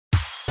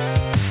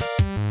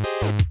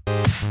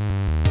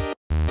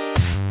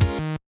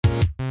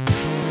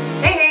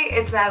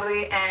name's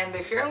Natalie, and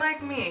if you're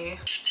like me,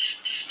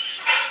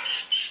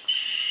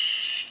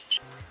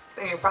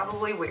 then you're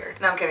probably weird.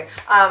 No, I'm kidding.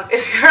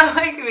 If you're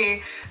like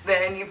me,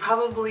 then you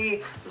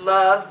probably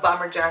love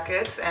bomber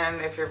jackets,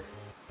 and if you're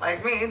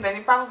like me, then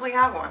you probably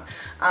have one.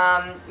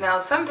 Now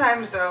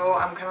sometimes though,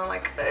 I'm kind of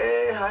like,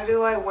 how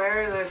do I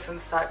wear this and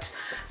such?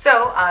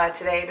 So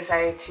today I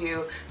decided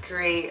to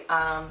create,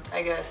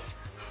 I guess,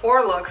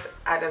 4 looks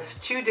out of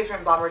 2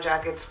 different bomber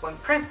jackets, one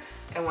print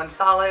and one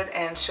solid,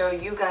 and show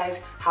you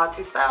guys how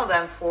to style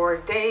them for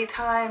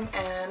daytime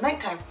and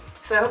nighttime.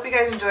 So I hope you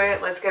guys enjoy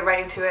it. Let's get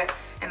right into it,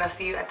 and I'll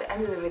see you at the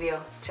end of the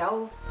video.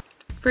 Ciao!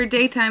 For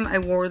daytime, I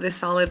wore this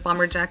solid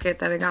bomber jacket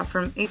that I got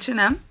from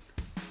H&M.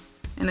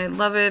 And I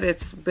love it.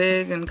 It's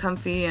big and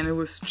comfy, and it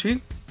was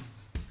cheap.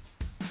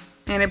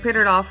 And I paired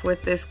it off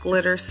with this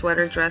glitter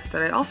sweater dress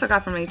that I also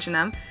got from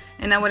H&M.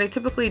 And now what I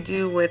typically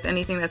do with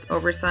anything that's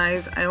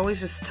oversized, I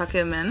always just tuck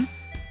them in.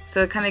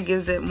 So it kind of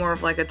gives it more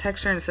of like a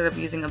texture instead of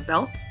using a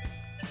belt.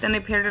 Then I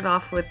paired it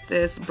off with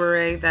this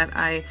beret that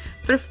I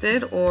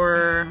thrifted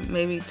or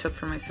maybe took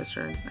from my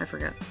sister, I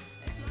forget.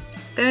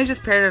 Then I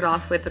just paired it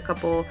off with a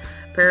couple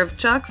pair of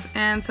Chucks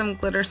and some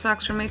glitter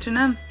socks from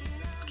H&M.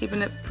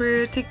 Keeping it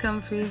pretty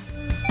comfy.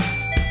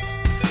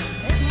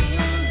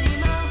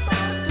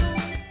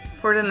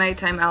 For the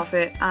nighttime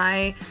outfit,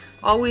 I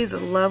always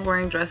love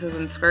wearing dresses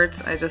and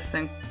skirts. I just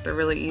think they're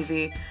really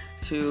easy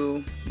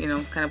to, you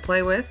know, kind of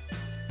play with.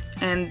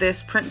 And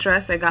this print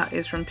dress I got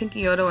is from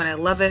Kyoto, and I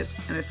love it,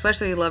 and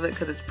especially love it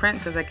because it's print,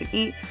 because I can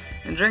eat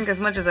and drink as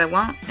much as I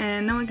want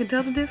and no one can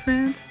tell the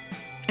difference.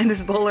 And this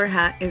bowler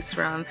hat is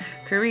from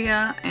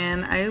Korea,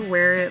 and I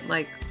wear it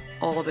like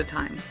all the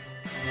time.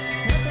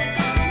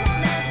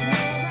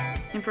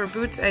 And for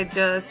boots, I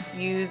just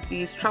use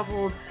these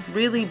truffled,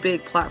 really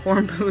big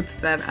platform boots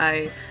that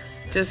I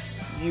just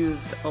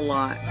used a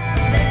lot.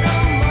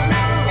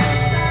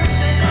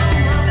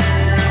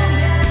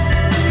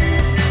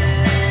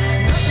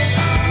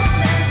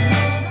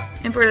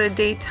 And for the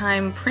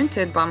daytime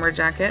printed bomber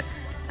jacket,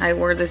 I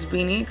wore this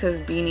beanie because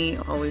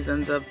beanie always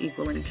ends up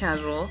equaling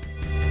casual.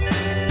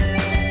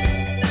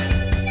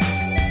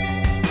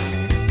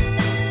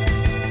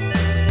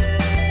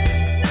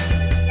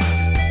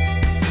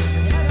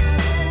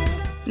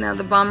 Now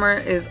the bomber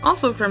is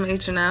also from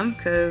H&M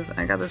because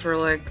I got this for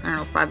like, I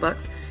don't know,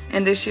 $5.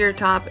 And this sheer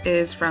top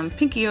is from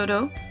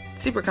Kyoto,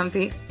 super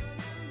comfy.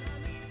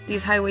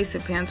 These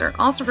high-waisted pants are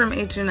also from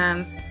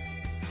H&M.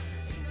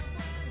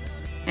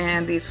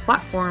 And these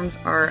platforms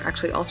are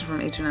actually also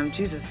from H&M.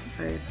 Jesus,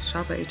 I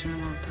shop at H&M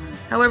all the time.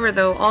 However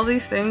though, all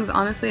these things,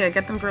 honestly, I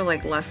get them for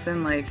like less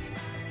than like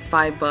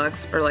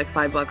 $5 or like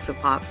 $5 a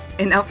pop.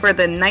 And now for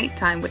the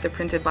nighttime with the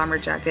printed bomber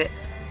jacket,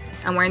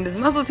 I'm wearing this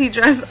muscle tee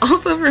dress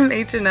also from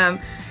H&M.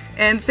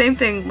 And same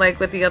thing like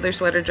with the other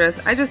sweater dress,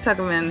 I just tuck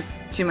them in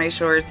to my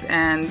shorts,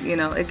 and you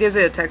know, it gives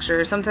it a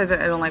texture. Sometimes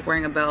I don't like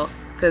wearing a belt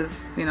because,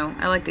 you know,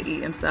 I like to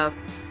eat and stuff,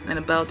 and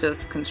a belt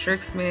just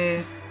constricts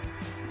me,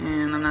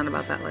 and I'm not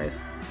about that life.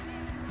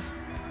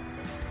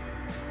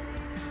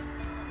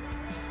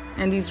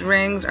 And these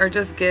rings are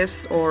just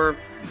gifts or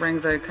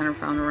rings that I kind of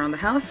found around the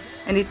house.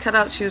 And these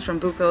cutout shoes from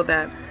Buko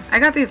that I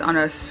got these on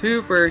a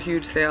super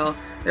huge sale.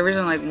 They're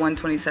originally like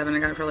 $127. I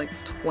got it for like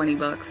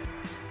 $20.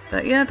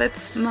 But yeah,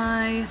 that's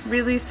my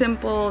really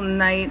simple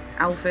night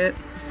outfit.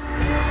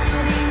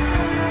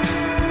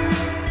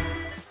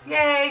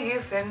 Yay, you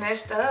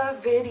finished the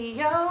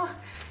video.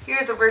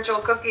 Here's the virtual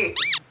cookie.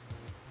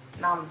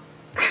 Nom.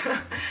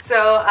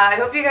 So I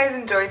hope you guys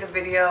enjoyed the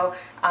video.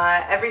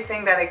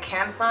 Everything that I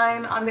can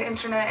find on the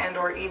internet and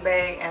or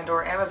eBay and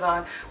or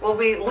Amazon will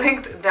be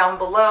linked down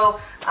below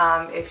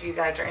if you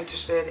guys are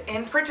interested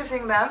in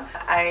purchasing them.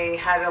 I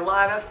had a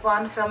lot of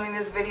fun filming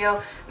this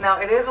video. Now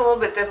it is a little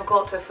bit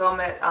difficult to film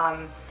it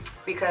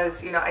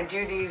because, you know, I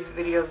do these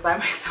videos by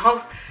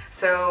myself,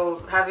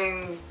 so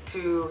having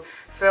to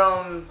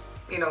film,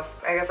 you know,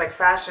 I guess like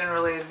fashion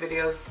related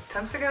videos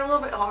tends to get a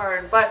little bit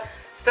hard, but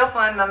still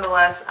fun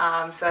nonetheless.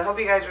 So I hope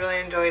you guys really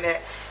enjoyed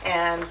it,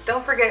 and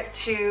don't forget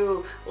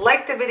to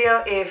like the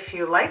video if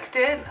you liked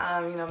it.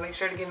 You know, make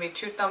sure to give me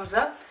 2 thumbs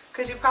up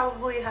because you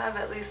probably have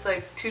at least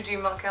like 2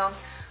 Gmail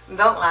accounts.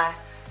 Don't lie,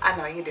 I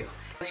know you do.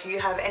 If you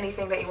have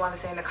anything that you want to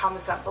say in the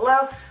comments down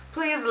below,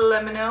 please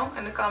let me know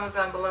in the comments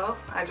down below.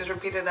 I just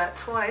repeated that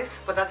twice,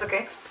 but that's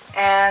okay.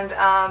 And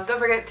don't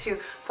forget to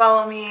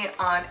follow me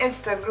on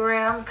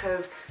Instagram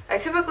because I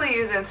typically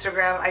use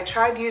Instagram. I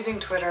tried using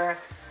Twitter,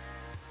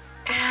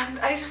 and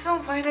I just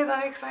don't find it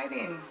that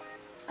exciting.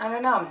 I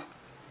don't know.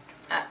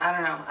 I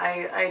don't know.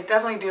 I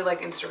definitely do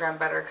like Instagram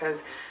better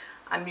because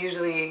I'm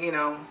usually, you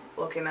know,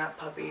 looking at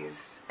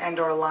puppies and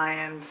or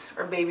lions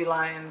or baby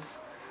lions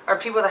or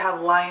people that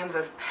have lions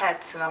as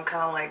pets, and I'm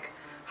kind of like,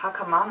 how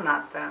come I'm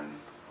not them?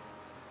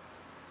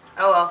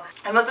 Oh well.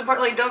 And most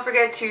importantly, don't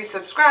forget to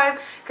subscribe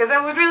because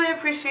I would really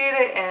appreciate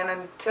it. And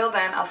until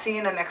then, I'll see you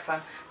in the next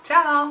one.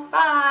 Ciao.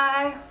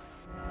 Bye.